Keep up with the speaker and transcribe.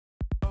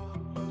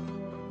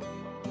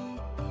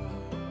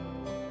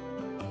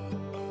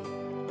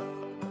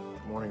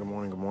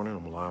Good morning.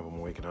 I'm live. I'm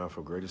waking up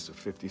for greatest the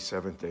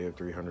 57th day of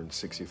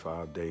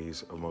 365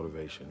 days of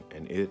motivation.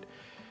 And it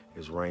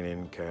is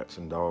raining cats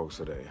and dogs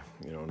today.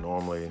 You know,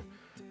 normally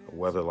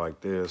weather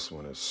like this,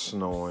 when it's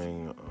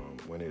snowing,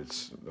 when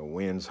the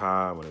wind's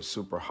high, when it's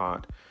super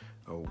hot,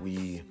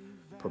 we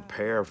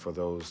prepare for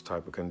those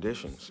type of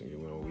conditions. You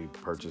know, we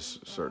purchase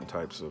certain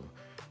types of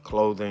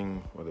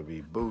clothing, whether it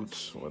be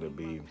boots, whether it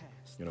be,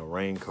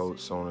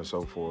 raincoats, so on and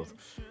so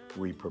forth.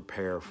 We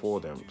prepare for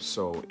them.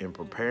 So in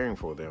preparing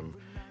for them,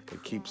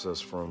 it keeps us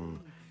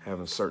from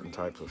having certain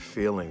types of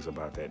feelings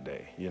about that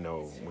day. You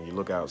know, when you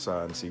look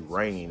outside and see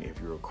rain, if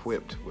you're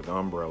equipped with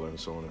umbrella and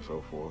so on and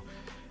so forth,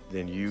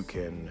 then you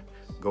can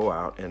go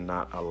out and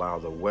not allow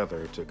the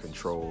weather to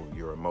control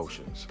your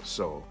emotions.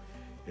 So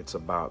it's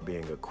about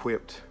being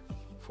equipped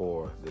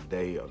for the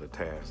day or the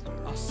task.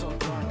 I saw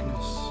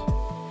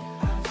darkness.